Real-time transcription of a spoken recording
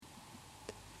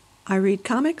I Read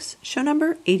Comics, show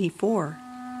number 84.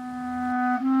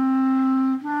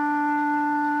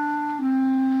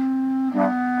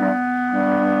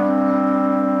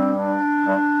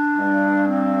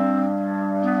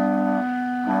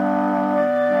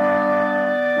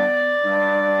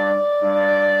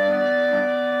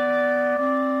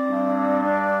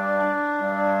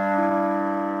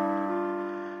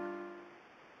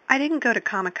 I didn't go to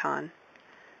Comic-Con.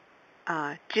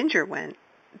 Ginger went,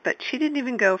 but she didn't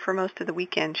even go for most of the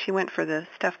weekend. She went for the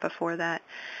stuff before that.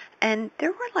 And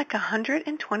there were like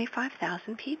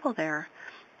 125,000 people there.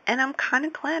 And I'm kind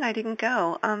of glad I didn't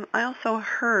go. I also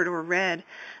heard or read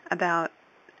about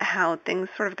how things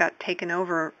sort of got taken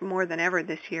over more than ever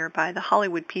this year by the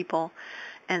Hollywood people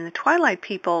and the Twilight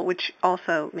people, which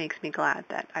also makes me glad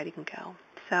that I didn't go.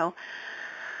 So,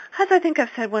 as I think I've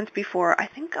said once before, I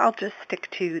think I'll just stick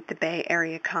to the Bay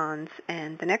Area cons,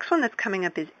 and the next one that's coming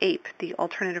up is APE, the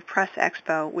Alternative Press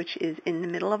Expo, which is in the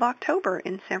middle of October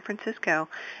in San Francisco,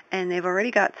 and they've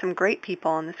already got some great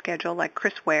people on the schedule like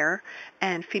Chris Ware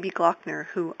and Phoebe Glockner,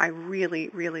 who I really,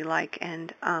 really like,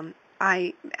 and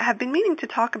I have been meaning to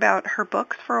talk about her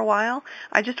books for a while.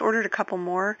 I just ordered a couple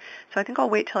more, so I think I'll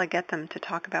wait till I get them to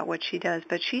talk about what she does,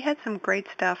 but she had some great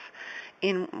stuff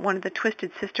in one of the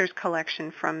Twisted Sisters collection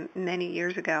from many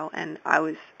years ago, and I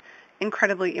was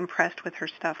incredibly impressed with her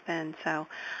stuff then. So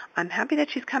I'm happy that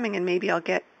she's coming, and maybe I'll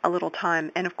get a little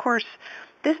time. And of course,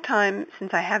 this time,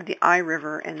 since I have the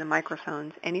iRiver and the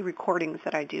microphones, any recordings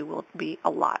that I do will be a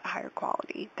lot higher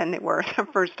quality than they were the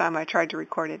first time I tried to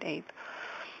record at APE.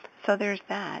 So there's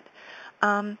that.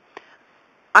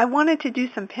 I wanted to do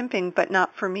some pimping, but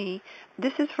not for me.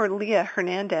 This is for Leah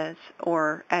Hernandez,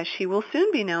 or as she will soon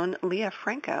be known, Leah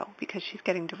Franco, because she's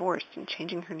getting divorced and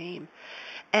changing her name.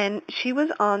 And she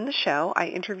was on the show. I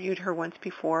interviewed her once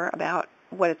before about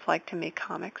what it's like to make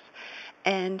comics.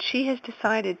 And she has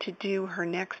decided to do her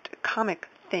next comic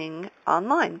thing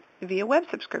online via web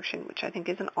subscription, which I think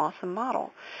is an awesome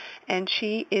model. And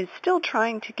she is still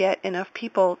trying to get enough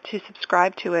people to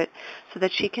subscribe to it so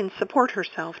that she can support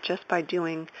herself just by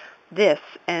doing this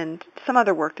and some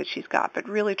other work that she's got, but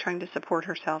really trying to support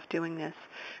herself doing this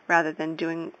rather than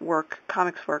doing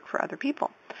comics work for other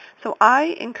people. So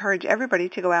I encourage everybody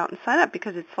to go out and sign up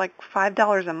because it's like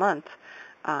 $5 a month.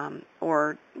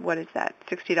 Or what is that,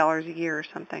 $60 a year or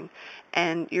something.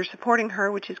 And you're supporting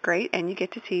her, which is great, and you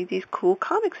get to see these cool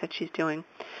comics that she's doing.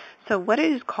 So what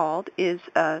it is called is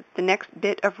the next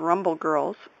bit of Rumble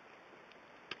Girls.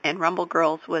 And Rumble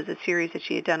Girls was a series that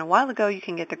she had done a while ago. You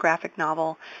can get the graphic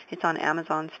novel. It's on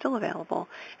Amazon, still available.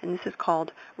 And this is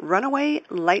called Runaway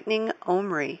Lightning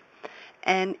Omri.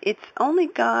 And it's only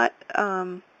got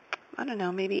I don't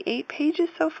know, maybe 8 pages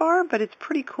so far, but it's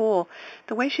pretty cool.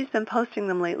 The way she's been posting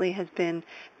them lately has been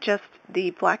just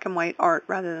the black and white art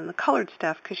rather than the colored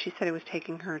stuff, because she said it was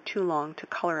taking her too long to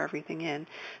color everything in.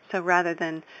 So rather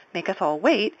than make us all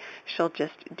wait, she'll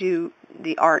just do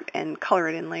the art and color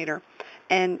it in later.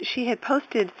 And she had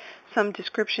posted some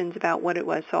descriptions about what it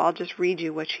was, so I'll just read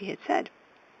you what she had said.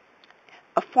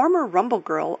 A former Rumble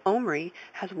girl, Omri,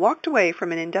 has walked away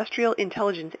from an industrial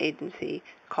intelligence agency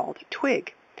called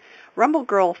Twig. Rumble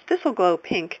girl Thistleglow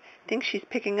Pink thinks she's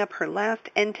picking up her last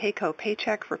Enteco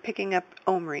paycheck for picking up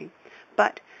Omri,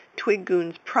 but Twig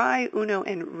goons Pry, Uno,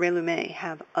 and Relume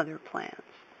have other plans.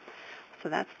 So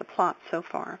that's the plot so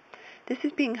far. This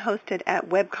is being hosted at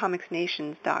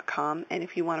webcomicsnations.com, and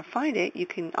if you want to find it,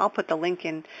 I'll put the link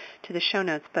in to the show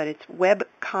notes, but it's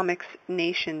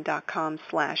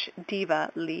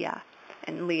webcomicsnation.com/Diva Leah,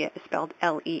 and Leah is spelled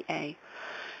L-E-A.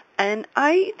 And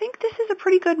I think this is a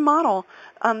pretty good model.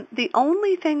 The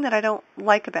only thing that I don't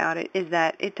like about it is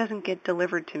that it doesn't get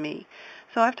delivered to me.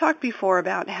 So I've talked before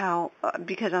about how,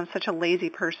 because I'm such a lazy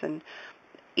person,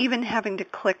 even having to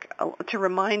to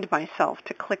remind myself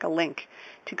to click a link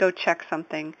to go check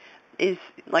something is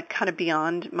like kind of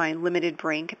beyond my limited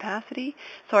brain capacity.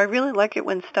 So I really like it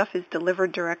when stuff is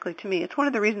delivered directly to me. It's one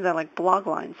of the reasons I like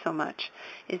Bloglines so much,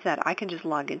 is that I can just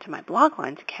log into my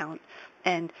Bloglines account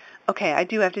and, okay, I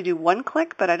do have to do one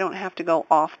click, but I don't have to go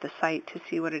off the site to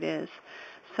see what it is.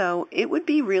 So it would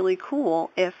be really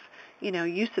cool if,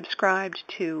 you subscribed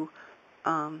to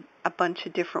a bunch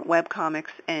of different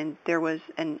webcomics and there was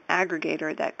an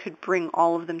aggregator that could bring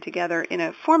all of them together in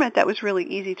a format that was really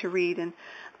easy to read. And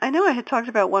I know I had talked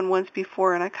about one once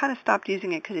before, and I kind of stopped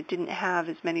using it because it didn't have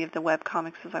as many of the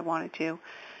webcomics as I wanted to.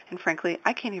 And frankly,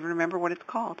 I can't even remember what it's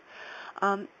called.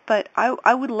 But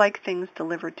I would like things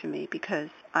delivered to me because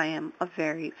I am a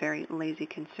very, very lazy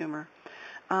consumer.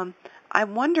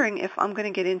 I'm wondering if I'm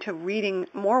going to get into reading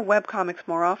more webcomics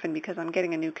more often because I'm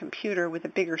getting a new computer with a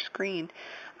bigger screen.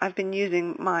 I've been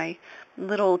using my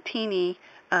little teeny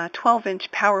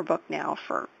 12-inch PowerBook now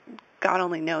for God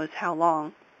only knows how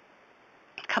long,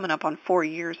 coming up on 4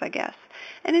 years, I guess.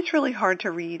 And it's really hard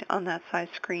to read on that size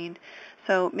screen.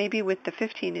 So maybe with the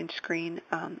 15-inch screen,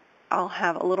 I'll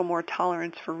have a little more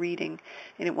tolerance for reading,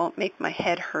 and it won't make my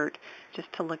head hurt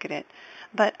just to look at it.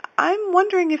 But I'm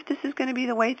wondering if this is going to be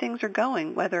the way things are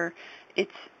going, whether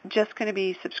it's just going to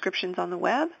be subscriptions on the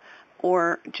web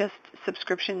or just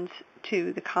subscriptions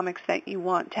to the comics that you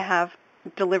want to have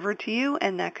delivered to you,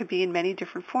 and that could be in many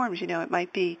different forms. It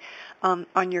might be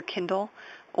on your Kindle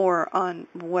or on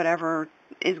whatever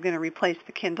is going to replace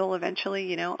the Kindle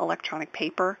eventually, electronic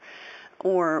paper,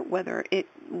 or whether it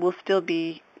will still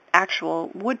be actual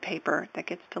wood paper that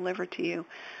gets delivered to you.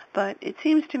 But it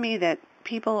seems to me that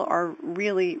people are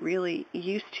really, really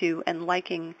used to and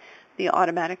liking the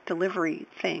automatic delivery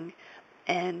thing.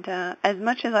 And as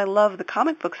much as I love the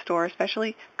comic book store,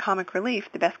 especially Comic Relief,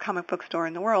 the best comic book store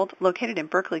in the world, located in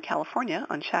Berkeley, California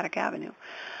on Shattuck Avenue,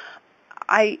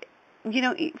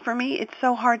 for me, it's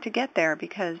so hard to get there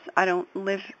because I don't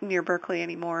live near Berkeley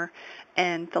anymore,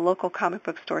 and the local comic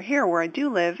book store here where I do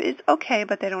live is okay,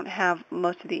 but they don't have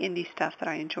most of the indie stuff that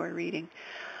I enjoy reading.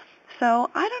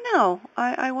 So I don't know.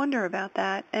 I wonder about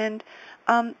that, and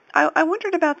I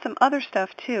wondered about some other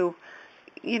stuff too.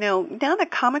 Now that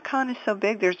Comic-Con is so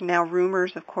big, there's now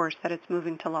rumors, of course, that it's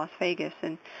moving to Las Vegas,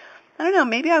 and I don't know,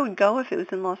 maybe I would go if it was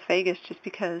in Las Vegas just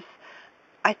because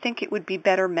I think it would be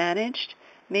better managed.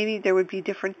 Maybe there would be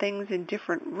different things in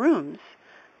different rooms,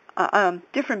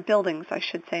 different buildings, I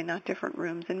should say, not different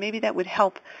rooms. And maybe that would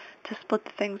help to split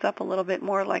the things up a little bit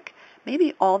more, like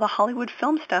maybe all the Hollywood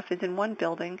film stuff is in one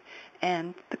building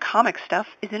and the comic stuff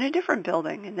is in a different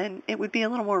building. And then it would be a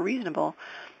little more reasonable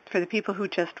for the people who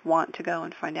just want to go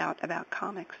and find out about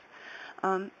comics.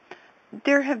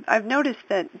 I've noticed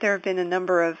that there have been a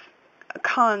number of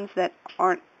cons that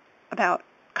aren't about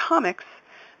comics,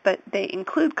 but they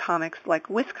include comics like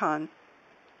WisCon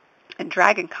and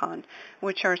DragonCon,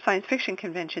 which are science fiction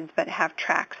conventions but have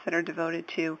tracks that are devoted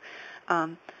to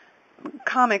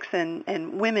comics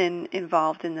and women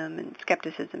involved in them and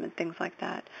skepticism and things like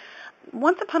that.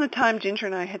 Once upon a time, Ginger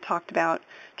and I had talked about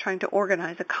trying to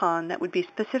organize a con that would be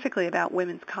specifically about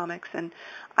women's comics, and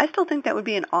I still think that would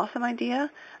be an awesome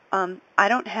idea. I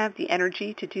don't have the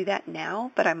energy to do that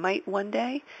now, but I might one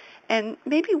day. And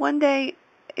maybe one day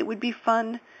it would be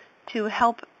fun to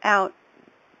help out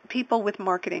people with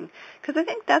marketing, because I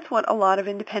think that's what a lot of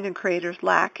independent creators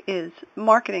lack is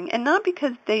marketing, and not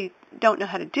because they don't know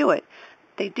how to do it.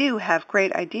 They do have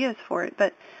great ideas for it,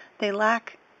 but they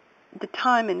lack the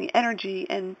time and the energy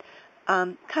and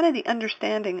kind of the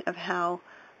understanding of how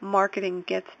marketing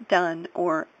gets done,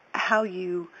 or how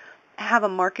you have a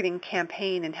marketing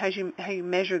campaign and how you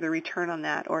measure the return on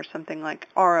that, or something like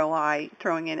ROI,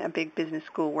 throwing in a big business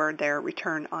school word there,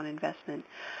 return on investment.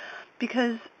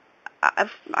 Because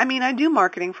I do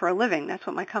marketing for a living. That's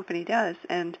what my company does.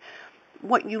 And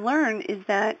what you learn is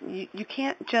that you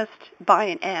can't just buy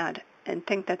an ad and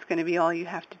think that's going to be all you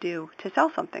have to do to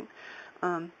sell something.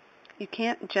 You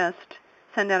can't just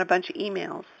send out a bunch of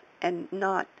emails and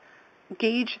not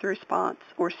gauge the response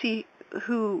or see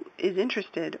who is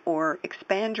interested or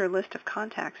expand your list of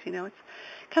contacts. It's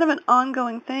kind of an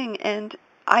ongoing thing. And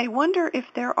I wonder if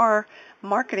there are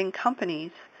marketing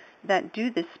companies that do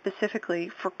this specifically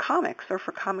for comics or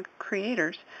for comic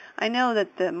creators. I know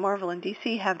that the Marvel and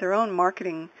DC have their own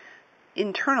marketing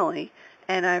internally,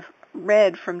 and I've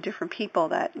read from different people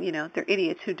that, they're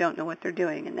idiots who don't know what they're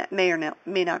doing, and that may or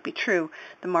may not be true.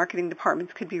 The marketing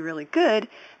departments could be really good,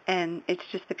 and it's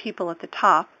just the people at the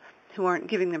top who aren't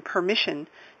giving them permission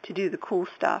to do the cool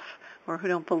stuff, or who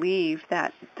don't believe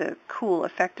that the cool,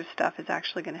 effective stuff is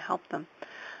actually going to help them.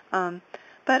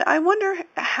 But I wonder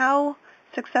how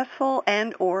successful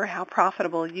and or how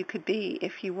profitable you could be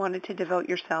if you wanted to devote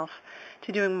yourself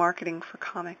to doing marketing for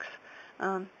comics.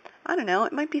 I don't know.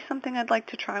 It might be something I'd like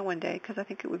to try one day because I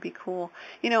think it would be cool.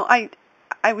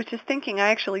 I was just thinking I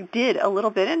actually did a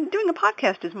little bit, and doing a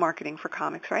podcast is marketing for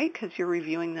comics, right? Because you're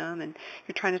reviewing them and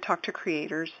you're trying to talk to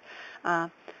creators.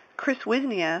 Chris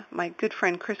Wisnia, my good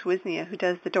friend Chris Wisnia, who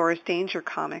does the Doris Danger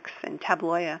comics and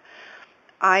Tabloia,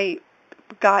 I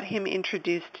got him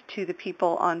introduced to the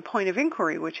people on Point of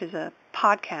Inquiry, which is a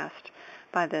podcast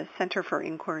by the Center for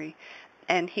Inquiry.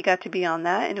 And he got to be on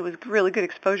that, and it was really good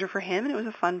exposure for him, and it was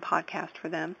a fun podcast for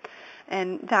them.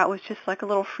 And that was just like a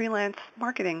little freelance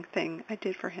marketing thing I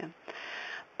did for him.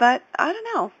 But I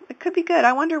don't know. It could be good.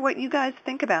 I wonder what you guys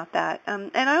think about that. And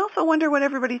I also wonder what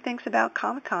everybody thinks about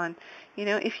Comic-Con.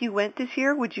 If you went this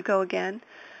year, would you go again?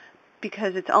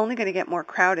 Because it's only going to get more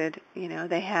crowded.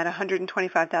 They had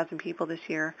 125,000 people this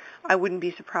year. I wouldn't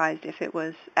be surprised if it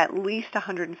was at least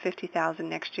 150,000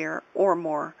 next year or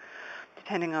more,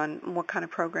 depending on what kind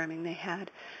of programming they had.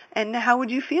 And how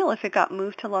would you feel if it got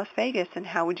moved to Las Vegas? And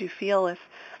how would you feel if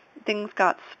things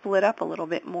got split up a little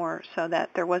bit more so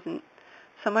that there wasn't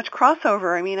so much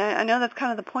crossover? I mean, I know that's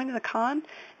kind of the point of the con,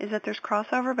 is that there's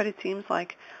crossover, but it seems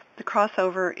like the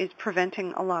crossover is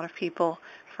preventing a lot of people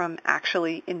from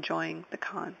actually enjoying the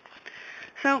con.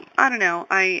 So, I don't know.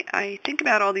 I think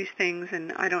about all these things,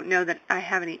 and I don't know that I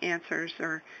have any answers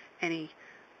or any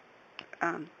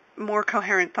more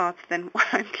coherent thoughts than what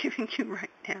I'm giving you right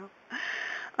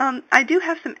now. I do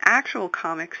have some actual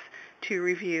comics to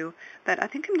review, but I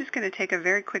think I'm just going to take a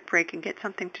very quick break and get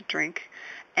something to drink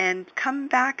and come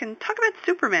back and talk about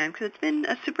Superman, because it's been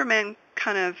a Superman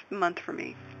kind of month for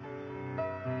me.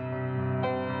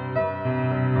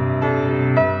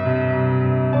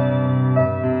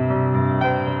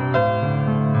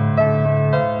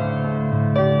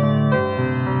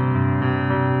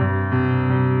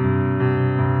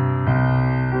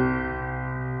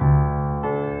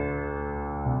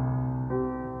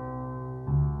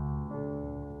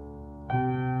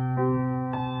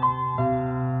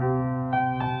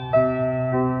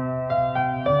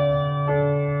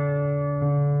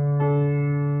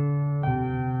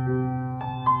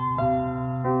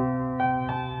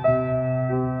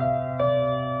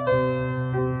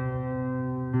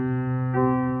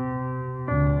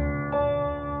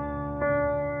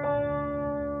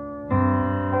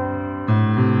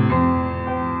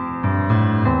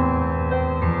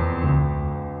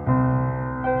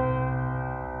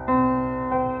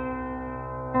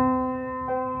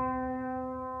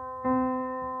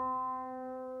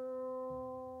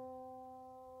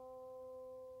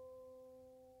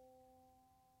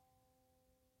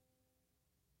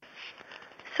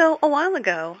 So a while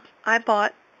ago, I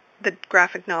bought the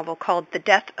graphic novel called The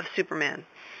Death of Superman.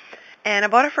 And I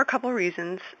bought it for a couple of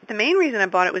reasons. The main reason I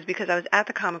bought it was because I was at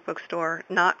the comic book store,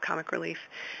 not Comic Relief,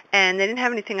 and they didn't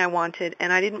have anything I wanted,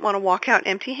 and I didn't want to walk out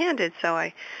empty-handed, so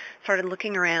I started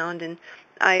looking around, and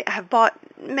I have bought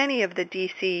many of the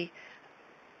DC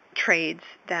trades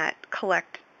that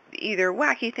collect either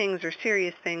wacky things or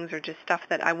serious things or just stuff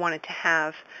that I wanted to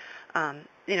have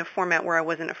in a format where I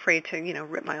wasn't afraid to,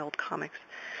 rip my old comics.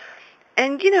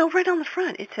 And, right on the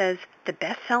front it says, the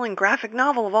best-selling graphic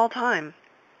novel of all time.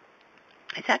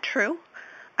 Is that true?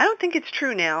 I don't think it's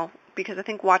true now, because I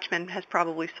think Watchmen has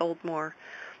probably sold more.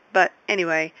 But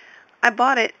anyway, I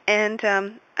bought it, and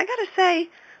I gotta say,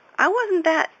 I wasn't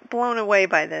that blown away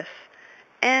by this.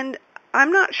 And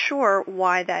I'm not sure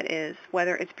why that is,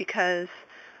 whether it's because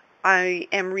I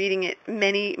am reading it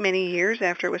many, many years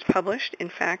after it was published. In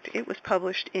fact, it was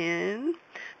published in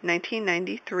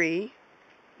 1993.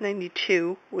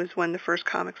 92 was when the first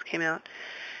comics came out.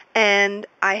 And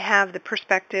I have the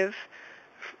perspective,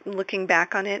 looking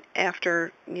back on it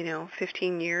after,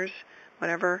 15 years,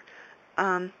 whatever.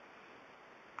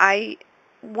 I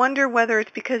wonder whether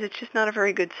it's because it's just not a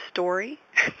very good story,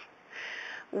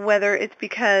 whether it's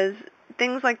because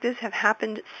things like this have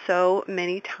happened so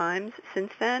many times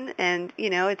since then, and,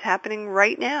 it's happening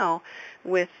right now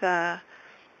with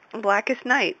Blackest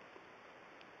Night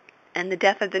and the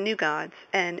death of the New Gods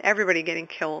and everybody getting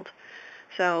killed.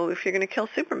 So if you're going to kill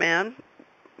Superman,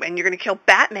 and you're going to kill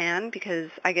Batman, because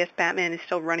I guess Batman is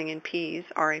still running in peas,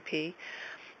 R.I.P.,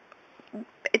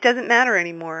 it doesn't matter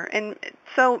anymore. And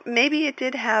so maybe it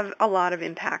did have a lot of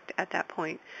impact at that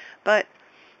point. But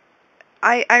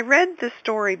I read the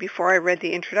story before I read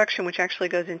the introduction, which actually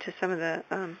goes into some of the,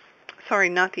 sorry,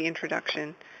 not the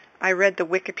introduction. I read the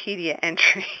Wikipedia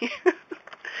entry.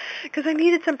 Because I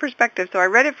needed some perspective. So I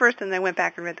read it first, and then I went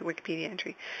back and read the Wikipedia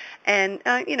entry. And,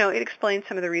 it explains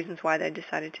some of the reasons why they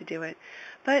decided to do it.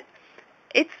 But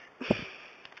it's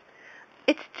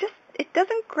just, it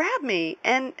doesn't grab me.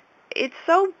 And it's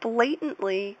so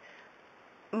blatantly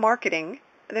marketing.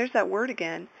 There's that word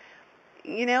again.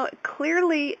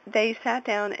 Clearly they sat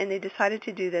down and they decided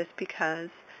to do this because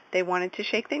they wanted to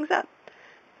shake things up.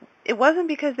 It wasn't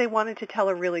because they wanted to tell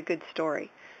a really good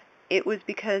story. It was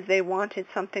because they wanted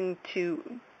something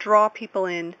to draw people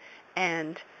in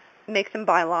and make them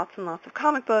buy lots and lots of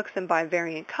comic books and buy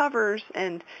variant covers.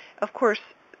 And, of course,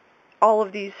 all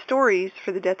of these stories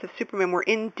for the death of Superman were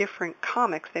in different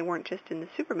comics. They weren't just in the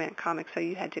Superman comics, so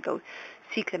you had to go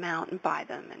seek them out and buy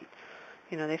them. And,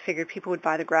 they figured people would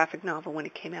buy the graphic novel when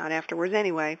it came out afterwards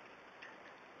anyway.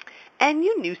 And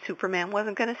you knew Superman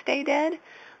wasn't going to stay dead.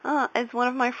 As one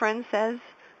of my friends says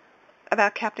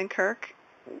about Captain Kirk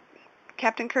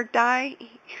die,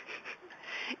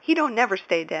 he don't never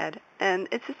stay dead. And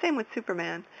it's the same with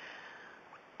Superman.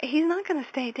 He's not going to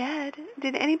stay dead.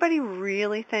 Did anybody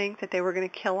really think that they were going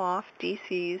to kill off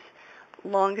DC's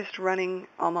longest running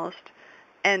almost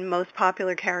and most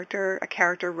popular character, a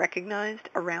character recognized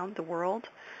around the world,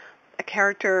 a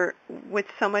character with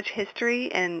so much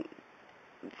history and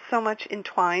so much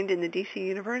entwined in the DC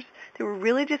universe? They were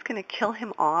really just going to kill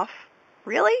him off?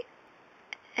 Really?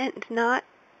 And not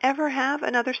ever have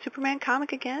another Superman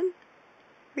comic again?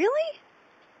 Really?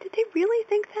 Did they really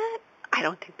think that? I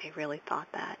don't think they really thought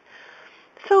that.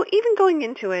 So even going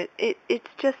into it, it's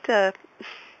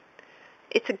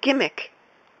a gimmick.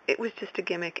 It was just a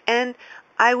gimmick. And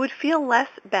I would feel less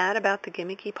bad about the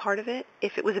gimmicky part of it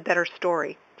if it was a better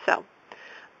story. So,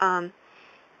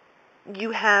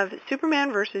 you have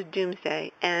Superman versus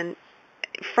Doomsday, and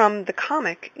from the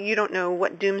comic, you don't know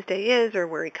what Doomsday is or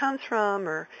where he comes from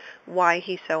or why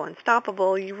he's so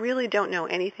unstoppable. You really don't know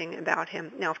anything about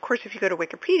him. Now, of course, if you go to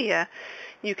Wikipedia,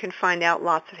 you can find out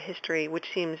lots of history,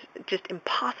 which seems just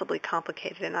impossibly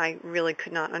complicated, and I really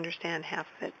could not understand half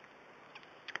of it.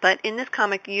 But in this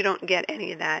comic, you don't get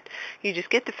any of that. You just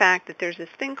get the fact that there's this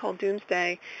thing called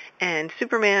Doomsday, and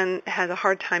Superman has a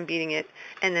hard time beating it,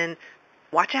 and then,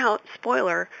 watch out,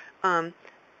 spoiler,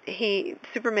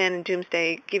 Superman and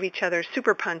Doomsday give each other a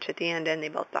super punch at the end, and they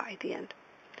both die at the end.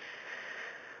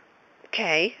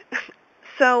 Okay,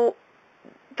 so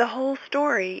the whole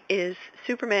story is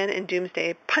Superman and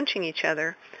Doomsday punching each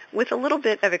other with a little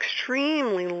bit of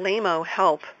extremely lame-o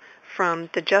help from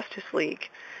the Justice League.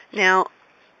 Now,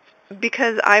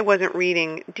 because I wasn't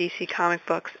reading DC comic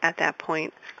books at that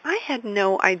point, I had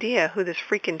no idea who this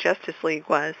freaking Justice League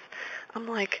was. I'm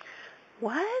like,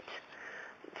 what?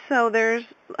 So there's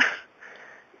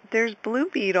Blue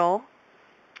Beetle,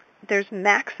 there's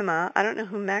Maxima. I don't know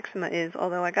who Maxima is,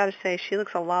 although I gotta say she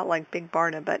looks a lot like Big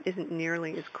Barda, but isn't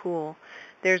nearly as cool.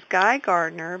 There's Guy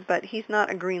Gardner, but he's not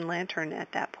a Green Lantern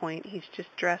at that point. He's just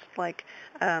dressed like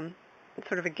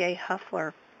sort of a gay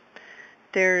hustler.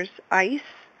 There's Ice,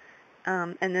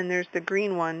 and then there's the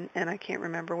green one, and I can't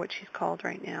remember what she's called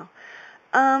right now.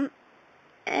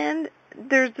 And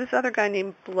there's this other guy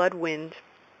named Bloodwind.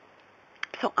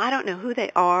 So I don't know who they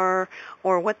are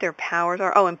or what their powers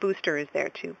are. Oh, and Booster is there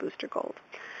too, Booster Gold.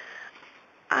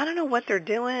 I don't know what they're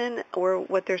doing or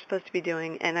what they're supposed to be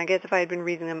doing, and I guess if I had been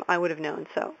reading them, I would have known.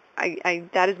 So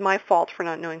that is my fault for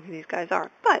not knowing who these guys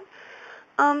are. But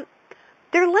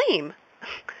they're lame.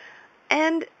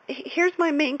 And here's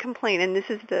my main complaint, and this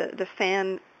is the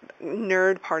fan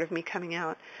nerd part of me coming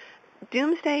out.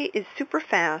 Doomsday is super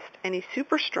fast, and he's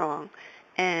super strong,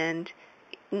 and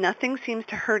nothing seems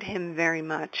to hurt him very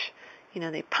much. You know,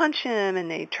 they punch him, and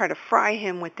they try to fry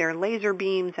him with their laser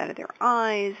beams out of their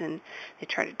eyes, and they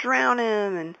try to drown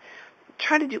him, and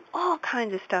try to do all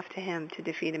kinds of stuff to him to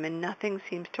defeat him, and nothing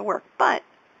seems to work. But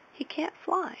he can't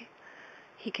fly.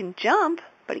 He can jump,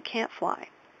 but he can't fly.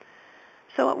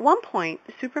 So at one point,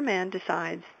 Superman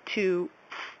decides to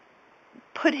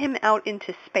put him out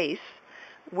into space,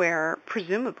 where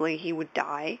presumably he would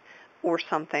die or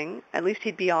something. At least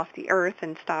he'd be off the Earth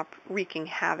and stop wreaking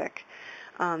havoc.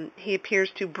 He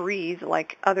appears to breathe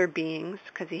like other beings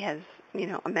because he has,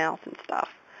 a mouth and stuff.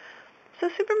 So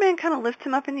Superman kind of lifts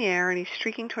him up in the air, and he's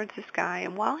streaking towards the sky.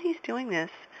 And while he's doing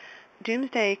this,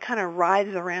 Doomsday kind of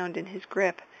writhes around in his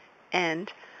grip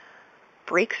and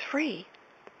breaks free.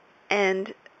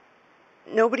 And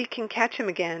nobody can catch him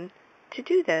again to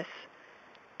do this.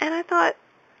 And I thought,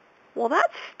 well,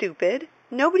 that's stupid.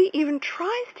 Nobody even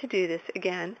tries to do this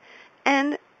again.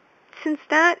 And since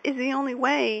that is the only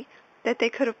way that they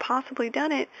could have possibly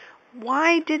done it,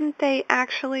 why didn't they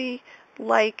actually,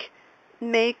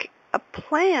 make a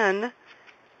plan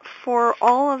for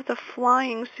all of the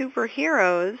flying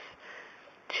superheroes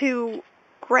to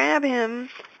grab him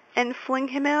and fling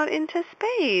him out into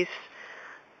space?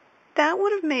 That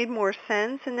would have made more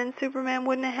sense, and then Superman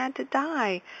wouldn't have had to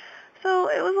die. So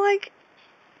it was like,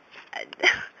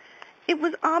 it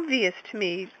was obvious to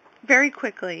me very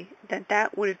quickly that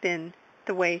that would have been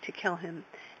the way to kill him.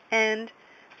 And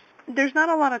there's not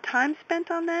a lot of time spent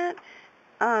on that.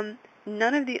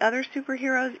 None of the other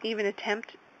superheroes even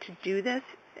attempt to do this.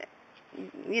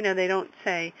 They don't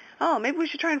say, oh, maybe we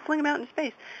should try and fling him out in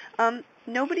space.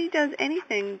 Nobody does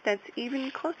anything that's even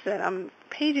close to that. I'm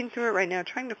paging through it right now,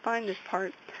 trying to find this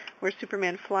part where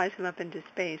Superman flies him up into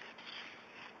space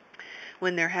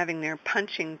when they're having their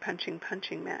punching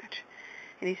match.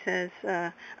 and he says,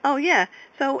 oh yeah,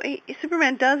 so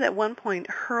Superman does at one point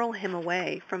hurl him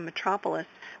away from Metropolis,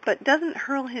 but doesn't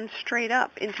hurl him straight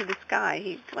up into the sky.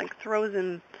 He like throws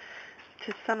him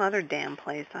to some other damn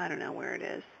place. I don't know where it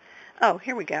is. Oh,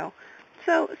 here we go.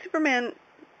 So Superman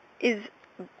is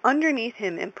underneath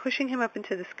him and pushing him up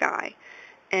into the sky,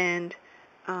 and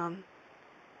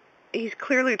he's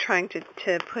clearly trying to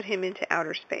put him into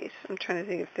outer space. I'm trying to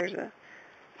think if there's a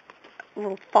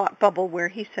little thought bubble where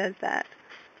he says that.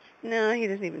 No, he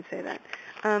doesn't even say that.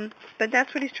 But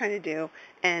that's what he's trying to do.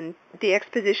 And the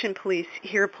exposition police,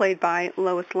 here played by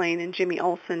Lois Lane and Jimmy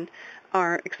Olsen,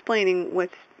 are explaining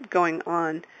what's going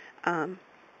on.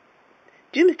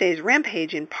 Doomsday's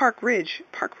rampage in Park Ridge,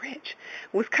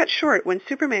 was cut short when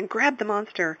Superman grabbed the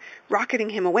monster, rocketing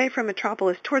him away from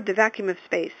Metropolis toward the vacuum of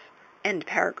space. End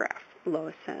paragraph,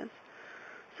 Lois says.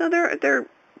 So they're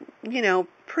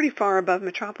pretty far above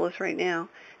Metropolis right now.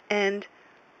 And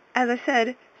as I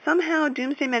said, somehow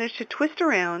Doomsday managed to twist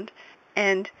around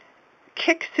and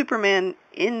kick Superman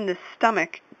in the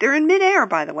stomach. They're in midair,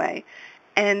 by the way.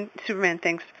 And Superman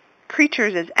thinks,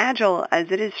 creatures as agile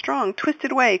as it is strong,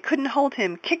 twisted away, couldn't hold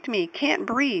him, kicked me, can't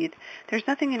breathe. There's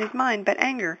nothing in his mind but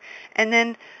anger. And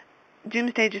then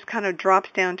Doomsday just kind of drops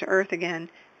down to Earth again.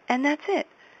 And that's it.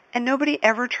 And nobody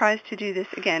ever tries to do this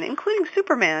again, including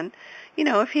Superman.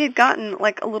 If he had gotten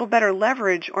like a little better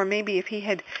leverage, or maybe if he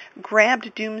had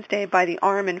grabbed Doomsday by the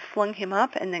arm and flung him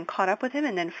up and then caught up with him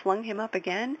and then flung him up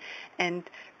again and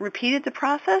repeated the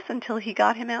process until he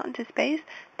got him out into space,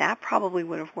 that probably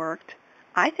would have worked.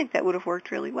 I think that would have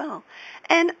worked really well.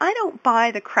 And I don't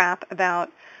buy the crap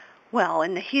about, well,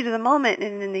 in the heat of the moment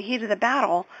and in the heat of the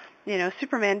battle,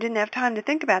 Superman didn't have time to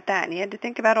think about that, and he had to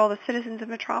think about all the citizens of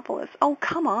Metropolis. Oh,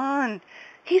 come on.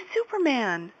 He's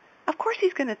Superman. Of course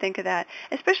he's going to think of that,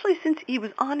 especially since he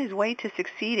was on his way to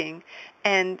succeeding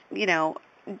and,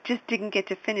 just didn't get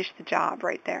to finish the job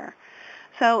right there.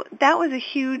 So that was a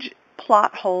huge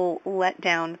plot hole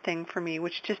letdown thing for me,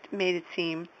 which just made it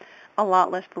seem a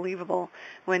lot less believable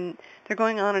when they're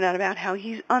going on and on about how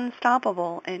he's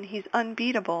unstoppable and he's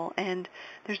unbeatable and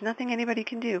there's nothing anybody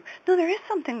can do. No, there is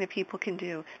something that people can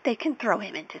do. They can throw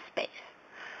him into space.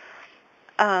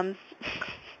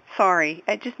 Sorry,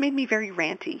 it just made me very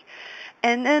ranty.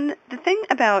 And then the thing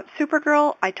about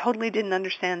Supergirl, I totally didn't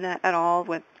understand that at all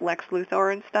with Lex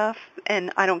Luthor and stuff,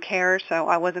 and I don't care, so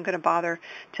I wasn't going to bother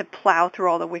to plow through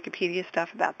all the Wikipedia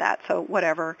stuff about that, so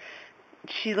whatever.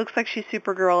 She looks like she's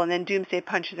Supergirl, and then Doomsday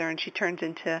punches her, and she turns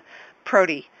into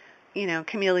Prody,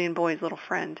 Chameleon Boy's little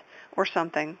friend, or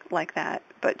something like that,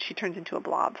 but she turns into a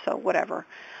blob, so whatever.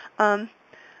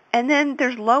 And then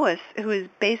there's Lois, who is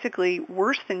basically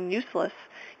worse than useless.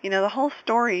 The whole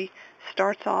story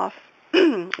starts off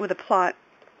with a plot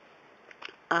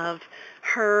of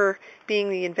her being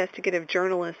the investigative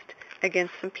journalist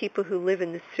against some people who live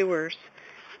in the sewers,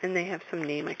 and they have some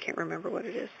name, I can't remember what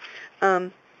it is.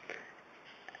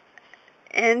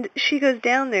 And she goes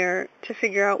down there to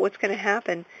figure out what's going to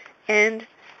happen, and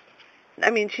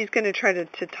she's going to try to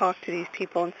talk to these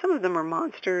people, and some of them are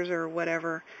monsters or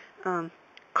whatever.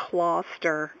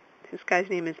 Clawster. This guy's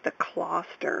name is the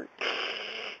Clawster.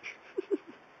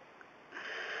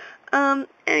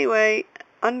 Anyway,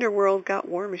 Underworld got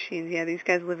war machines. Yeah, these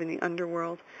guys live in the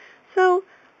Underworld. So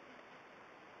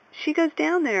she goes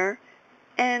down there,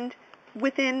 and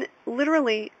within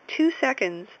literally 2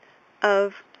 seconds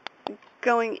of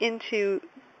going into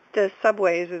the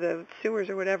subways or the sewers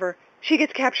or whatever, she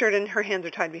gets captured and her hands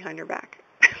are tied behind her back.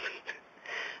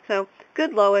 So,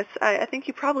 good Lois. I think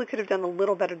you probably could have done a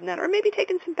little better than that, or maybe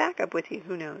taken some backup with you.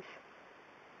 Who knows?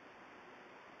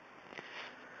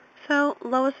 So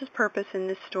Lois's purpose in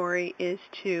this story is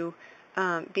to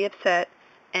be upset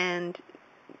and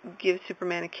give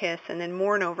Superman a kiss and then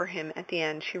mourn over him at the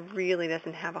end. She really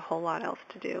doesn't have a whole lot else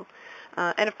to do.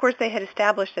 And of course they had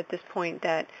established at this point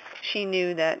that she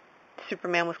knew that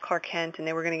Superman was Clark Kent and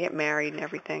they were going to get married and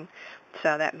everything.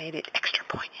 So that made it extra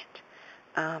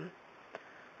poignant.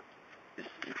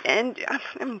 And,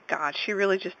 God, she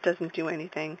really just doesn't do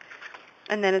anything.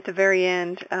 And then at the very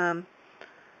end,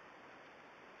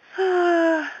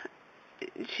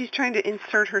 she's trying to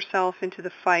insert herself into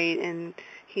the fight, and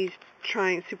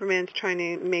Superman's trying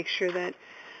to make sure that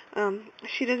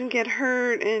she doesn't get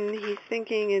hurt, and he's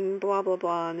thinking and blah, blah,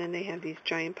 blah, and then they have these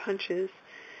giant punches.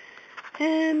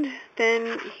 And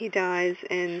then he dies,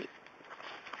 and,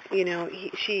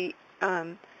 she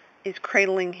is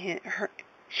cradling him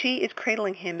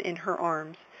in her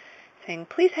arms, saying,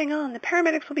 "Please hang on, the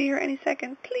paramedics will be here any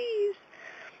second, please."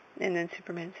 And then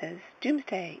Superman says,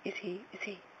 "Doomsday, is he?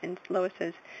 And Lois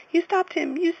says, "You stopped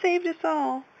him, you saved us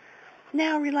all."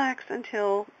 now relax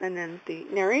until, and then the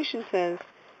narration says,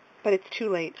 but it's too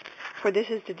late, for this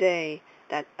is the day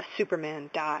that a Superman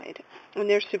died. And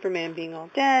there's Superman being all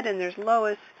dead, and there's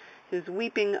Lois who's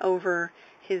weeping over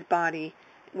his body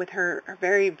with her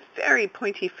very, very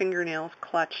pointy fingernails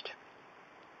clutched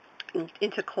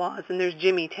into claws, and there's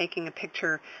Jimmy taking a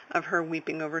picture of her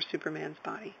weeping over Superman's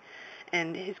body.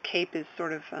 And his cape is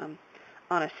sort of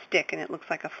on a stick, and it looks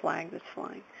like a flag that's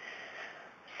flying.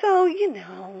 So,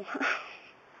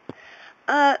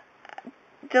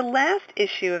 the last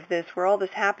issue of this, where all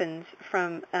this happens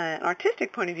from an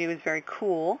artistic point of view, is very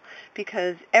cool,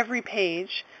 because every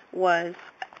page was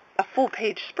a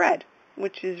full-page spread,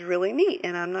 which is really neat,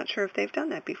 and I'm not sure if they've done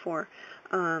that before.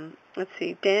 Let's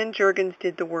see, Dan Jurgens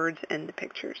did the words and the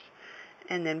pictures,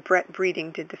 and then Brett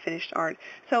Breeding did the finished art.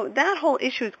 So that whole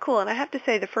issue is cool, and I have to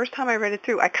say, the first time I read it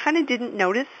through, I kind of didn't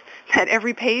notice that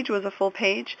every page was a full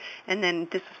page, and then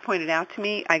this was pointed out to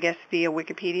me, I guess, via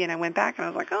Wikipedia, and I went back, and I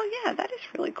was like, oh yeah, that is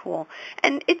really cool.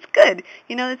 And it's good.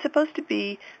 It's supposed to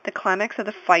be the climax of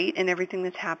the fight and everything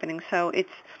that's happening, so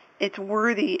it's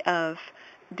worthy of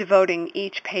devoting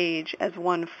each page as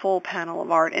one full panel of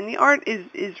art. And the art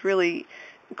is really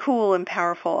cool and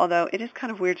powerful, although it is kind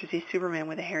of weird to see Superman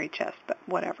with a hairy chest, but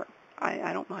whatever.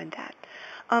 I don't mind that.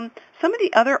 Some of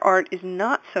the other art is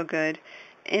not so good.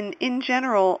 In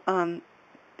general,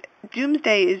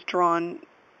 Doomsday is drawn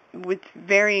with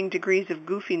varying degrees of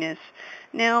goofiness.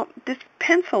 Now, this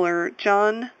penciler,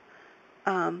 John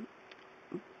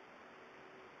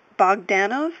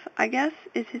Bogdanov, I guess,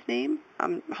 is his name.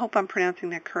 I hope I'm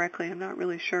pronouncing that correctly. I'm not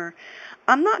really sure.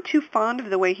 I'm not too fond of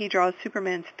the way he draws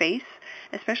Superman's face,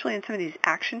 especially in some of these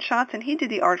action shots, and he did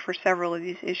the art for several of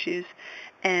these issues.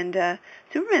 And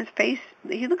Superman's face,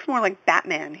 he looks more like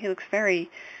Batman. He looks very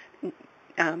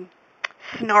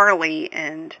snarly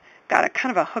and got a kind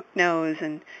of a hooked nose,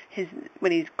 and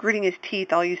when he's gritting his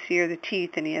teeth, all you see are the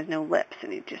teeth, and he has no lips,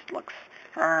 and he just looks,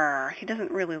 he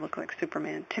doesn't really look like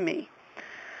Superman to me.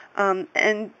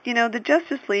 And, the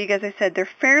Justice League, as I said, they're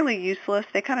fairly useless.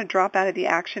 They kind of drop out of the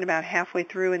action about halfway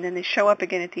through, and then they show up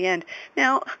again at the end.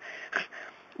 Now,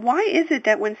 why is it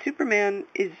that when Superman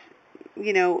is,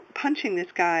 punching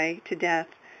this guy to death,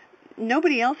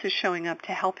 nobody else is showing up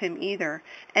to help him either?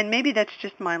 And maybe that's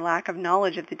just my lack of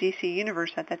knowledge of the DC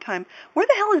universe at that time. Where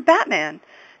the hell is Batman?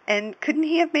 And couldn't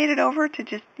he have made it over to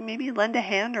just maybe lend a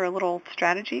hand or a little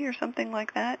strategy or something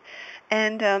like that?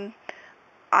 And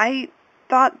I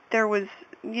thought there was,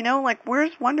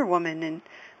 where's Wonder Woman, and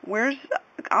where's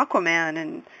Aquaman,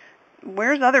 and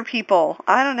where's other people?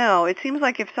 I don't know. It seems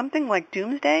like if something like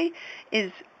Doomsday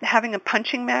is having a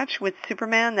punching match with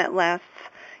Superman that lasts,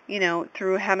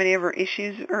 through how many ever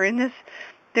issues are in this,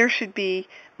 there should be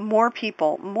more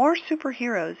people, more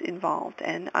superheroes involved.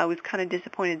 And I was kind of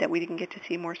disappointed that we didn't get to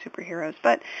see more superheroes.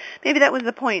 But maybe that was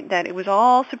the point, that it was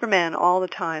all Superman all the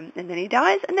time. And then he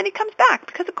dies, and then he comes back,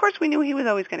 because of course we knew he was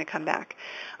always going to come back.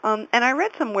 And I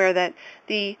read somewhere that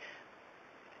the,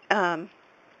 I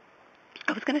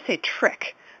was going to say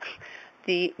trick,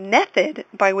 the method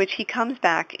by which he comes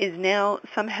back is now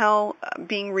somehow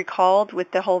being recalled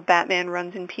with the whole Batman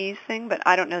runs in peace thing, but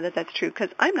I don't know that that's true, because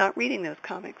I'm not reading those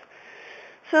comics.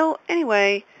 So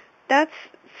anyway, that's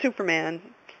Superman.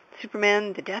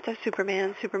 Superman, the death of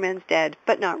Superman. Superman's dead,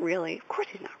 but not really. Of course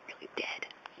he's not really dead.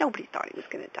 Nobody thought he was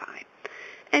going to die.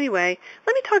 Anyway,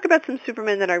 let me talk about some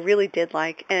Superman that I really did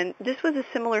like, and this was a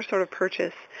similar sort of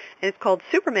purchase, and it's called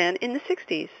Superman in the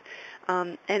 60s.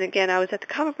 And again, I was at the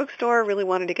comic book store, really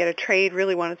wanted to get a trade,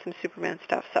 really wanted some Superman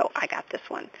stuff, so I got this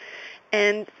one.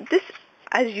 And this,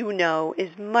 as you know,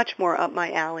 is much more up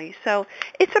my alley. So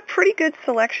it's a pretty good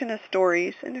selection of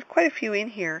stories, and there's quite a few in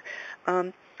here.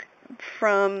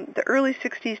 From the early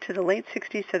 60s to the late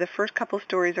 60s, so the first couple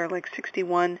stories are like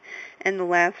 61, and the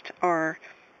last are,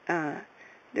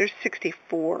 there's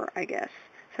 64, I guess.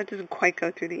 So it doesn't quite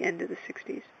go through the end of the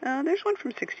 60s. There's one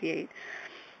from 68.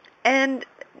 And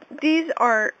these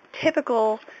are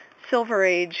typical Silver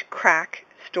Age crack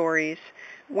stories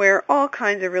where all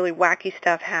kinds of really wacky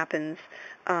stuff happens,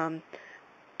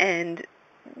 and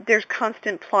there's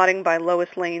constant plotting by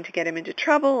Lois Lane to get him into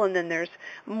trouble, and then there's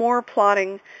more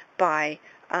plotting by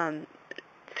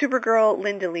Supergirl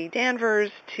Linda Lee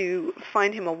Danvers to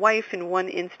find him a wife in one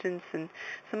instance, and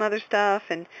some other stuff.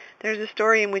 And there's a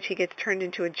story in which he gets turned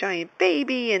into a giant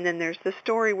baby, and then there's the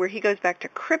story where he goes back to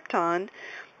Krypton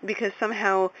because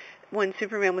somehow when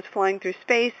Superman was flying through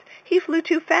space, he flew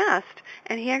too fast,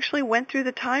 and he actually went through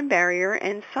the time barrier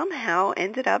and somehow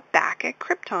ended up back at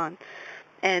Krypton.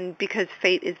 And because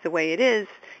fate is the way it is,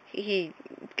 he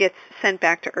gets sent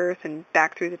back to Earth and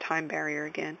back through the time barrier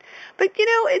again. But,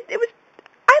 it was,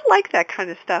 I like that kind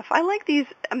of stuff. I like these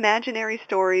imaginary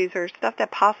stories or stuff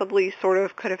that possibly sort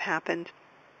of could have happened.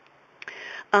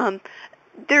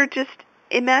 They're just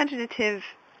imaginative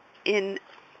in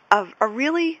a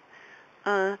really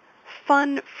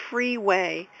fun, free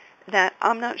way that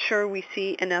I'm not sure we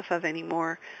see enough of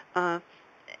anymore.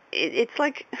 It's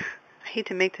like, I hate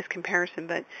to make this comparison,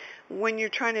 but when you're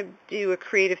trying to do a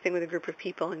creative thing with a group of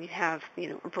people and you have,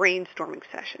 a brainstorming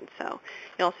session. So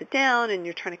you all sit down and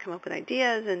you're trying to come up with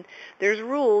ideas, and there's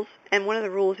rules, and one of the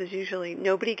rules is usually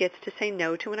nobody gets to say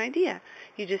no to an idea.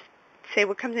 You just say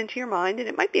what comes into your mind, and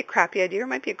it might be a crappy idea or it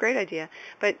might be a great idea,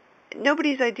 but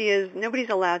nobody's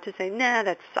allowed to say, nah,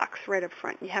 that sucks right up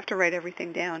front. You have to write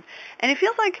everything down. And it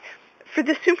feels like for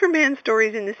the Superman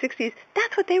stories in the 60s,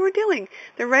 that's what they were doing.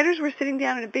 The writers were sitting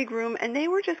down in a big room, and they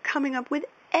were just coming up with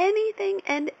anything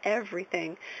and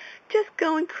everything, just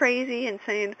going crazy and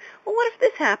saying, well, what if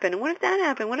this happened? And what if that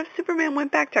happened? What if Superman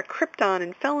went back to Krypton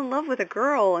and fell in love with a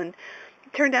girl and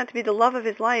turned out to be the love of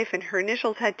his life, and her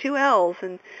initials had 2 L's,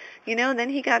 and, then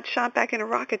he got shot back in a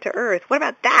rocket to Earth. What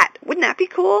about that? Wouldn't that be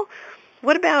cool?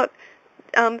 What about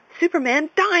Superman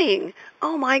dying?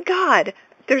 Oh, my God.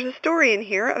 There's a story in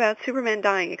here about Superman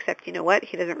dying, except you know what?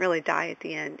 He doesn't really die at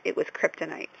the end. It was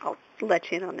kryptonite. I'll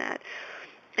let you in on that.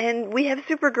 And we have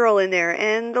Supergirl in there,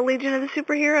 and the Legion of the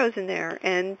Superheroes in there,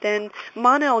 and then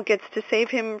Mon-El gets to save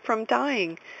him from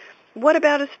dying. What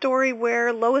about a story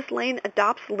where Lois Lane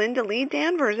adopts Linda Lee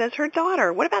Danvers as her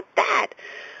daughter? What about that?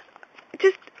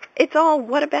 It's all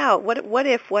what about? What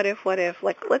if?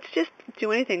 Like, let's just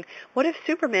do anything. What if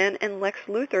Superman and Lex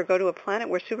Luthor go to a planet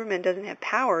where Superman doesn't have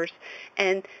powers,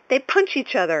 and they punch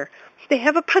each other? They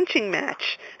have a punching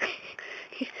match.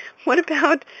 What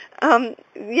about, and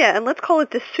let's call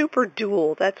it the Super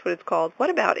Duel. That's what it's called. What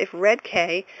about if Red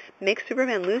K makes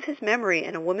Superman lose his memory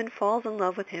and a woman falls in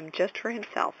love with him just for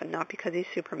himself and not because he's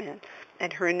Superman,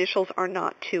 and her initials are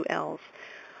not 2 L's?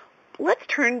 Let's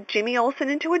turn Jimmy Olsen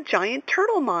into a giant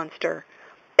turtle monster.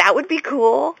 That would be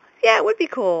cool. Yeah, it would be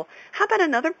cool. How about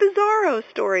another Bizarro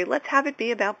story? Let's have it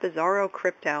be about Bizarro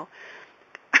Krypto.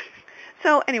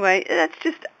 So anyway, that's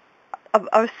just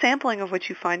a sampling of what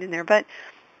you find in there. But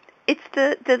it's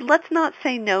the let's not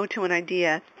say no to an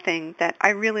idea thing that I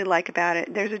really like about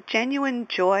it. There's a genuine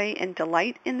joy and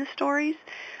delight in the stories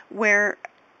where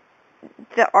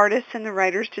the artists and the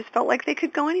writers just felt like they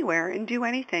could go anywhere and do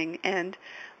anything, and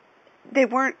they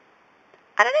weren't,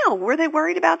 I don't know, were they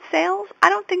worried about sales? I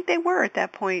don't think they were at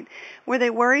that point. Were they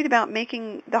worried about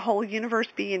making the whole universe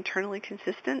be internally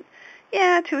consistent?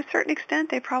 Yeah, to a certain extent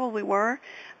they probably were,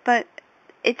 but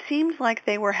it seems like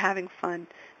they were having fun.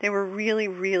 They were really,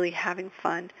 really having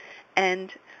fun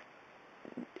and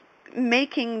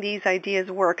making these ideas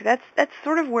work. That's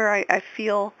sort of where I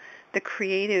feel the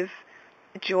creative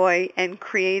joy and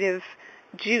creative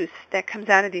juice that comes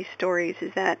out of these stories,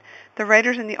 is that the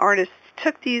writers and the artists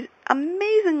took these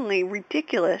amazingly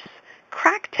ridiculous,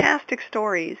 cracktastic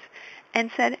stories and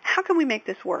said, how can we make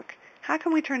this work? How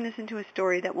can we turn this into a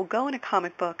story that will go in a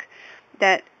comic book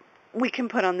that we can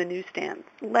put on the newsstand?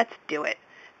 Let's do it.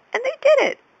 And they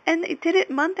did it. And they did it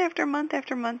month after month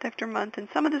after month after month. And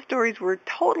some of the stories were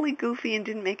totally goofy and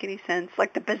didn't make any sense,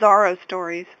 like the Bizarro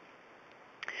stories.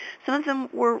 Some of them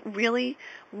were really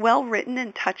well written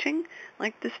and touching,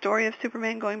 like the story of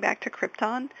Superman going back to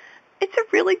Krypton. It's a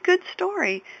really good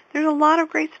story. There's a lot of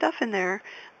great stuff in there.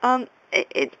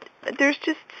 There's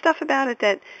just stuff about it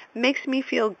that makes me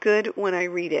feel good when I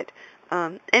read it.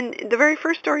 And the very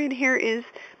first story in here is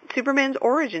Superman's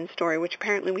origin story, which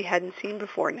apparently we hadn't seen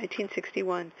before,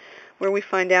 1961, where we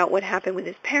find out what happened with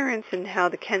his parents and how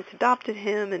the Kents adopted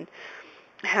him and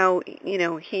how,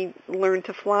 he learned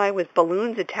to fly with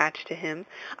balloons attached to him.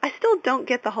 I still don't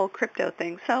get the whole Krypto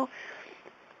thing. So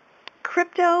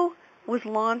Krypto was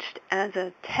launched as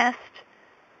a test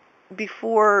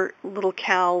before little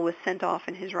Cal was sent off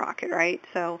in his rocket, right?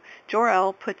 So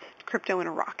Jor-El puts Krypto in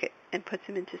a rocket and puts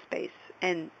him into space,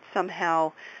 and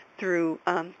somehow through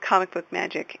comic book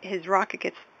magic, his rocket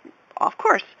gets off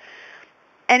course.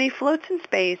 And he floats in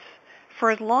space for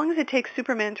as long as it takes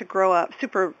Superman to grow up,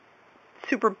 super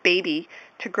baby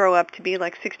to grow up to be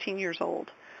like 16 years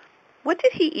old. What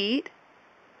did he eat?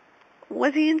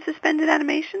 Was he in suspended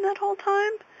animation that whole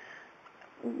time?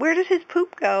 Where did his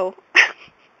poop go?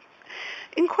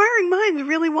 Inquiring minds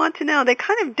really want to know. They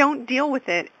kind of don't deal with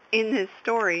it in this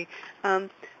story.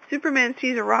 Superboy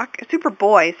sees a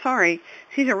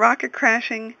rocket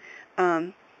crashing,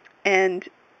 and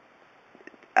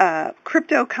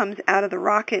Krypto comes out of the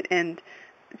rocket, and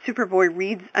Superboy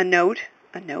reads a note.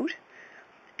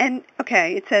 And,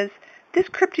 okay, it says, This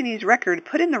Kryptonese record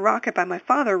put in the rocket by my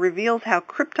father reveals how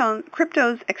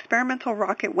Krypto's experimental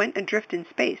rocket went adrift in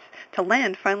space to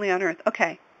land finally on Earth.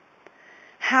 Okay.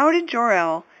 How did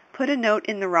Jor-El put a note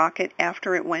in the rocket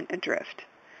after it went adrift?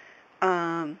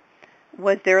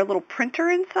 Was there a little printer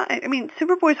inside? I mean,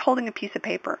 Superboy's holding a piece of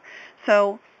paper.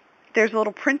 So there's a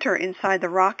little printer inside the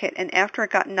rocket, and after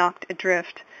it got knocked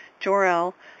adrift,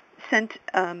 Jor-El sent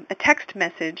a text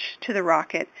message to the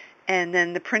rocket, and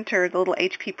then the printer, the little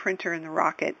HP printer in the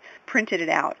rocket, printed it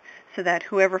out so that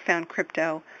whoever found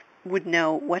Krypto would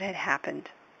know what had happened.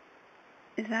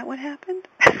 Is that what happened?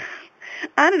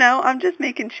 I don't know. I'm just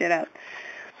making shit up.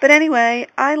 But anyway,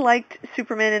 I liked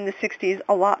Superman in the 60s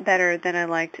a lot better than I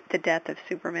liked the death of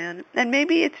Superman. And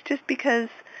maybe it's just because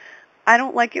I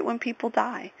don't like it when people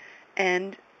die.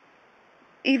 And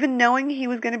even knowing he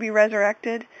was going to be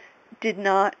resurrected did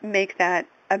not make that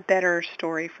a better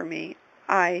story for me.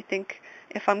 I think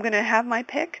if I'm going to have my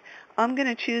pick, I'm going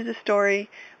to choose a story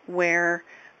where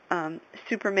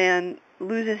Superman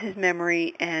loses his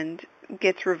memory and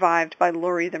gets revived by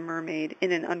Lori the mermaid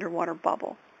in an underwater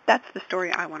bubble. That's the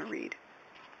story I want to read.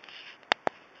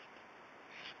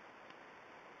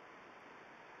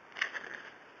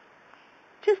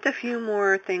 Just a few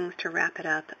more things to wrap it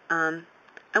up.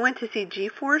 I went to see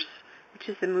G-Force, which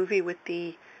is the movie with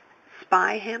the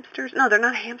spy hamsters. No, they're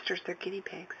not hamsters. They're guinea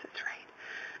pigs. That's right.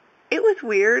 It was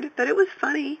weird, but it was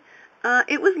funny.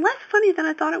 It was less funny than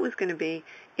I thought it was going to be.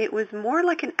 It was more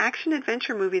like an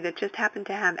action-adventure movie that just happened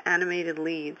to have animated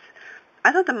leads.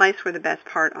 I thought the mice were the best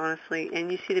part, honestly,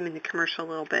 and you see them in the commercial a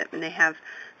little bit, and they have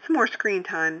some more screen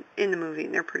time in the movie,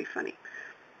 and they're pretty funny.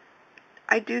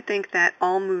 I do think that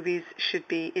all movies should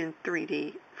be in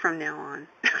 3D from now on.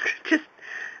 Just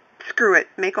screw it.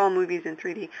 Make all movies in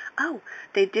 3D. Oh,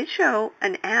 they did show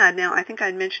an ad. Now, I think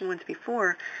I'd mentioned once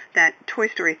before that Toy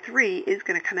Story 3 is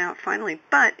going to come out finally,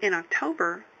 but in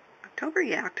October,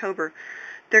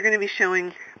 they're going to be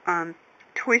showing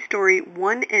Toy Story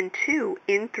 1 and 2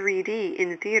 in 3D in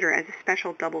the theater as a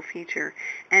special double feature.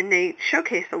 And they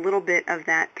showcased a little bit of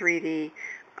that 3D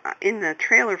in the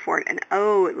trailer for it, and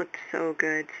oh, it looked so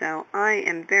good. So I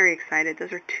am very excited.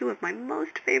 Those are two of my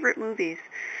most favorite movies.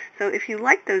 So if you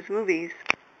like those movies,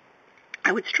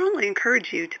 I would strongly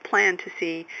encourage you to plan to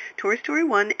see Toy Story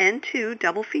 1 and 2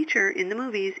 double feature in the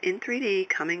movies in 3D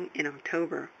coming in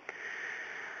October.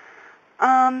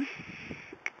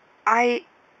 I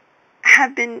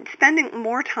have been spending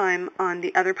more time on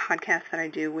the other podcast that I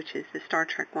do, which is the Star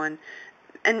Trek one.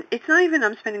 And it's not even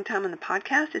I'm spending time on the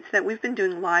podcast, it's that we've been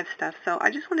doing live stuff. So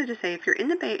I just wanted to say, if you're in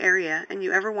the Bay Area and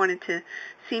you ever wanted to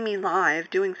see me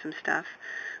live doing some stuff,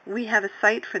 we have a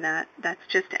site for that. That's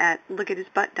just at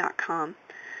lookathisbutt.com.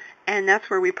 And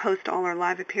that's where we post all our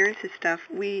live appearances stuff.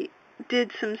 We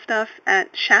did some stuff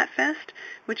at Shatfest,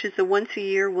 which is the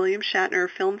once-a-year William Shatner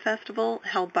Film Festival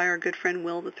held by our good friend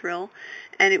Will the Thrill.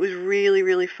 And it was really,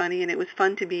 really funny, and it was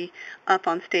fun to be up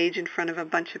on stage in front of a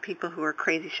bunch of people who are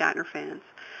crazy Shatner fans.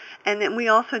 And then we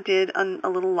also did a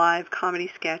little live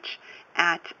comedy sketch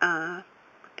at, what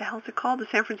the hell is it called? The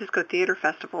San Francisco Theater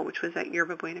Festival, which was at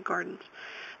Yerba Buena Gardens.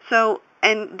 So,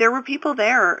 and there were people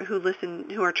there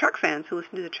who are Trek fans, who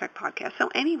listen to the Trek podcast.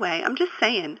 So anyway, I'm just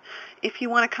saying, if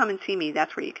you want to come and see me,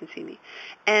 that's where you can see me.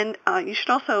 And you should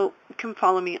also come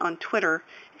follow me on Twitter,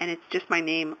 and it's just my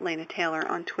name, Lena Taylor,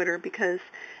 on Twitter, because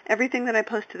everything that I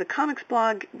post to the comics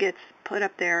blog gets put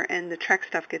up there, and the Trek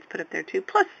stuff gets put up there too,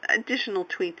 plus additional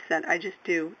tweets that I just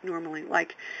do normally.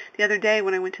 Like the other day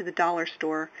when I went to the dollar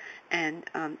store and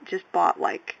just bought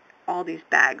like all these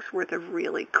bags worth of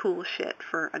really cool shit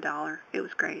for $1. It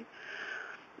was great.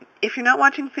 If you're not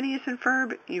watching Phineas and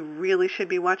Ferb, you really should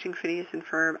be watching Phineas and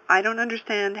Ferb. I don't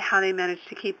understand how they managed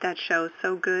to keep that show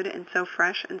so good and so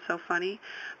fresh and so funny,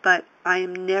 but I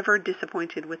am never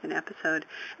disappointed with an episode.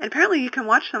 And apparently you can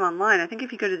watch them online. I think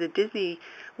if you go to the Disney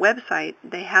website,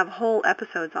 they have whole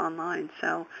episodes online.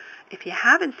 So if you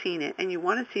haven't seen it and you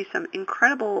want to see some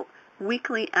incredible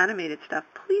weekly animated stuff,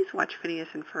 please watch Phineas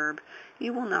and Ferb.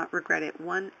 You will not regret it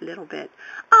one little bit.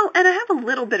 Oh, and I have a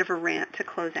little bit of a rant to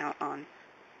close out on,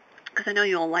 because I know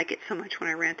you all like it so much when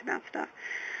I rant about stuff.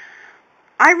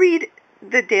 I read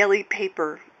the daily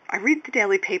paper. I read the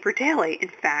daily paper daily, in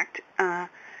fact.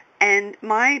 And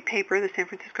my paper, the San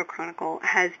Francisco Chronicle,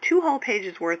 has 2 whole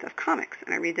pages worth of comics.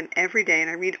 And I read them every day, and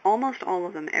I read almost all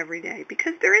of them every day,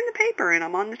 because they're in the paper, and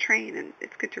I'm on the train, and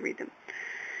it's good to read them.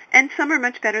 And some are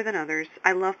much better than others.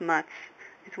 I love Mutz.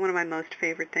 It's one of my most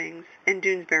favorite things. And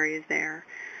Doonesbury is there.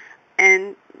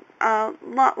 And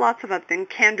lots of other things.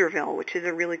 Canderville, which is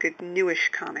a really good newish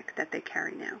comic that they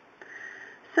carry now.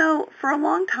 So for a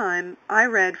long time, I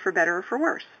read For Better or For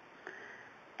Worse.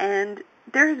 And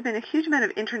there has been a huge amount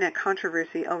of internet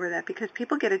controversy over that because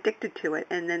people get addicted to it,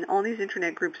 and then all these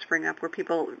internet groups spring up where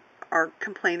people are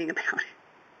complaining about it.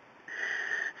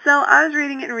 So I was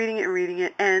reading it and reading it and reading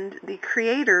it, and the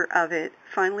creator of it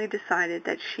finally decided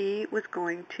that she was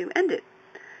going to end it.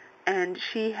 And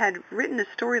she had written a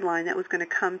storyline that was going to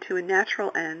come to a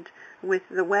natural end with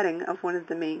the wedding of one of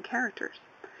the main characters.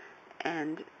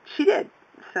 And she did.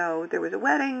 So there was a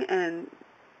wedding, and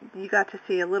you got to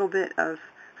see a little bit of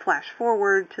flash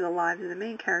forward to the lives of the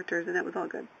main characters, and it was all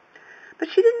good. But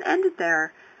she didn't end it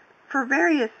there. For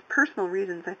various personal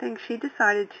reasons, I think she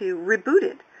decided to reboot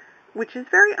it, which is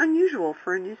very unusual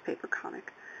for a newspaper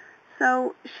comic.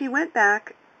 So she went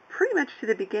back pretty much to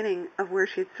the beginning of where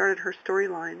she had started her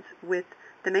storylines with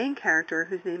the main character,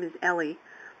 whose name is Ellie.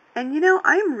 And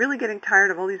I am really getting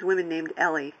tired of all these women named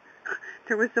Ellie.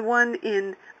 There was the one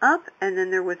in Up, and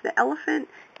then there was the elephant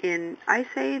in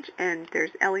Ice Age, and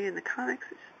there's Ellie in the comics.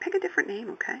 Pick a different name,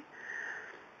 okay?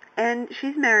 And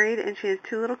she's married, and she has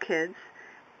 2 little kids,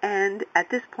 and at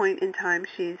this point in time,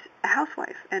 she's a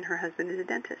housewife, and her husband is a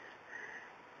dentist.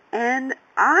 And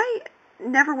I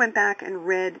never went back and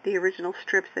read the original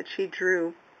strips that she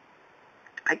drew,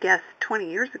 I guess, 20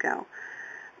 years ago.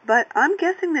 But I'm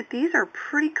guessing that these are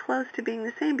pretty close to being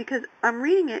the same because I'm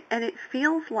reading it and it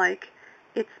feels like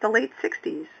it's the late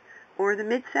 60s or the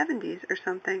mid-70s or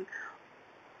something.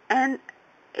 And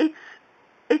it's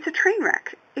a train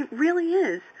wreck. It really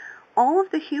is. All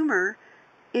of the humor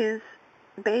is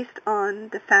based on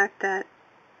the fact that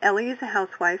Ellie is a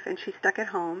housewife and she's stuck at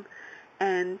home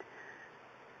and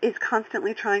is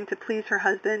constantly trying to please her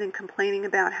husband and complaining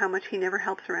about how much he never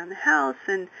helps around the house,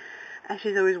 and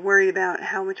she's always worried about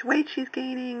how much weight she's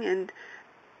gaining, and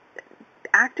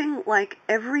acting like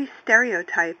every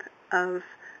stereotype of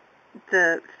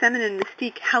the feminine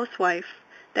mystique housewife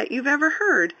that you've ever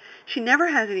heard. She never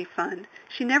has any fun.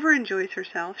 She never enjoys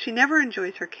herself. She never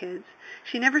enjoys her kids.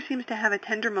 She never seems to have a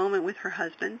tender moment with her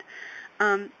husband.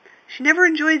 She never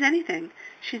enjoys anything.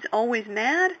 She's always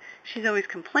mad. She's always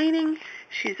complaining.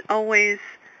 She's always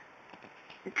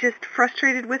just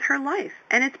frustrated with her life.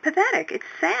 And it's pathetic. It's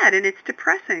sad and it's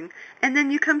depressing. And then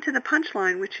you come to the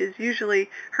punchline, which is usually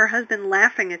her husband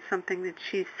laughing at something that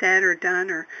she's said or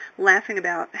done, or laughing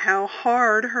about how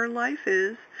hard her life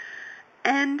is.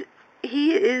 And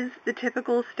he is the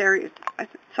typical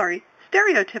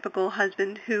stereotypical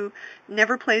husband who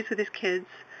never plays with his kids,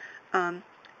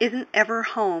 isn't ever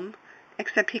home,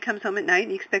 except he comes home at night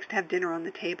and he expects to have dinner on the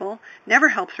table, never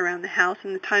helps around the house,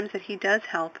 and the times that he does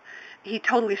help, he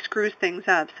totally screws things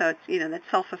up. So it's, that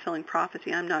self-fulfilling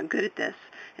prophecy, I'm not good at this,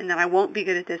 and that I won't be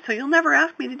good at this, so you'll never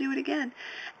ask me to do it again.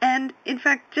 And in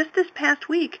fact, just this past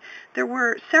week, there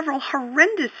were several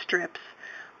horrendous strips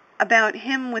about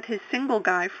him with his single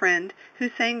guy friend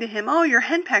who's saying to him, oh, you're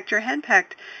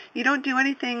henpecked, you don't do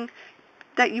anything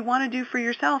that you want to do for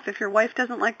yourself. If your wife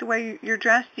doesn't like the way you're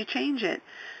dressed, you change it.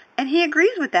 And he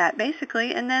agrees with that,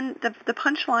 basically. And then the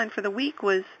punchline for the week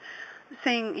was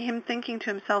saying, him thinking to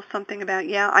himself something about,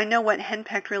 yeah, I know what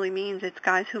henpecked really means. It's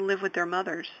guys who live with their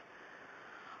mothers.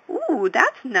 Ooh,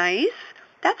 that's nice.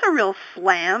 That's a real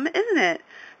slam, isn't it?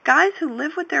 Guys who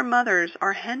live with their mothers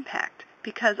are henpecked.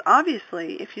 Because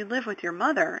obviously, if you live with your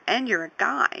mother and you're a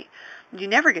guy, you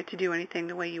never get to do anything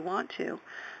the way you want to.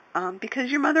 Because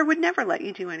your mother would never let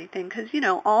you do anything. Because,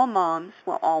 all moms,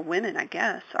 well, all women, I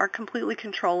guess, are completely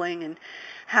controlling and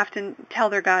have to tell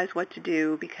their guys what to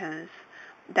do because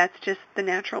that's just the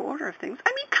natural order of things.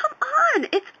 I mean, come on!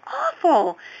 It's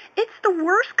awful! It's the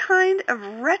worst kind of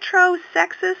retro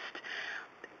sexist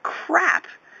crap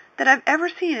that I've ever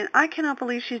seen, and I cannot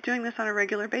believe she's doing this on a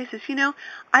regular basis.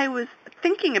 I was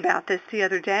thinking about this the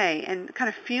other day and kind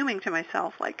of fuming to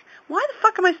myself, like, why the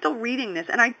fuck am I still reading this?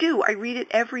 And I read it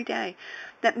every day.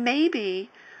 That maybe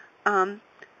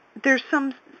there's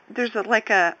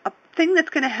a thing that's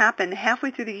going to happen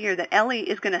halfway through the year that Ellie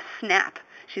is going to snap.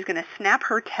 She's going to snap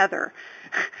her tether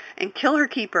and kill her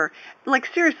keeper. Like,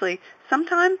 seriously,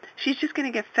 sometime she's just going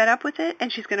to get fed up with it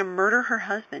and she's going to murder her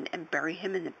husband and bury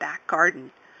him in the back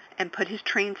garden and put his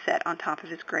train set on top of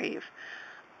his grave.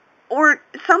 Or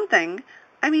something.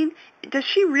 I mean, does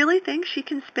she really think she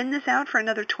can spin this out for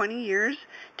another 20 years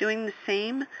doing the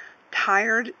same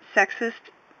tired,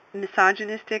 sexist,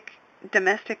 misogynistic,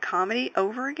 domestic comedy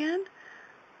over again?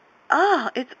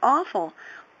 It's awful.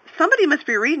 Somebody must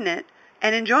be reading it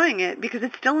and enjoying it because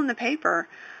it's still in the paper.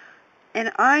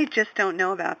 And I just don't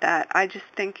know about that. I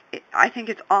think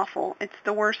it's awful. It's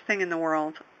the worst thing in the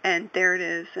world. And there it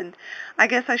is. And I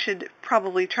guess I should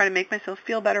probably try to make myself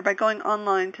feel better by going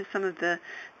online to some of the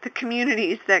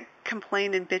communities that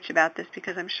complain and bitch about this,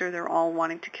 because I'm sure they're all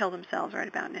wanting to kill themselves right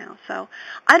about now. So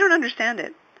I don't understand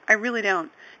it. I really don't.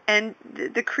 And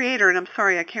the creator, and I'm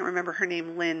sorry, I can't remember her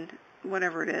name, Lynn,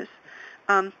 whatever it is,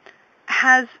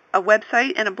 has a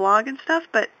website and a blog and stuff,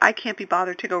 but I can't be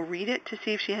bothered to go read it to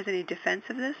see if she has any defense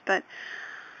of this. But,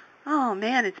 oh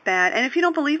man, it's bad. And if you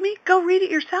don't believe me, go read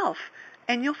it yourself,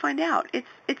 and you'll find out.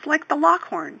 It's like the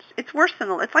Lockhorns. It's worse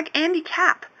than it's like Andy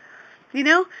Capp. You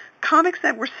know, comics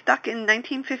that were stuck in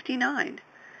 1959.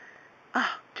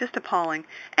 Oh, just appalling.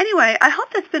 Anyway, I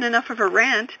hope that's been enough of a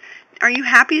rant. Are you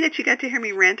happy that you got to hear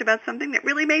me rant about something that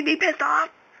really made me pissed off?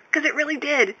 Because it really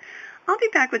did. I'll be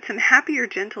back with some happier,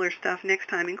 gentler stuff next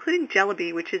time, including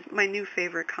Jellyby, which is my new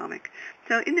favorite comic.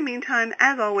 So in the meantime,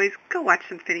 as always, go watch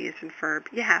some Phineas and Ferb.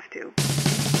 You have to.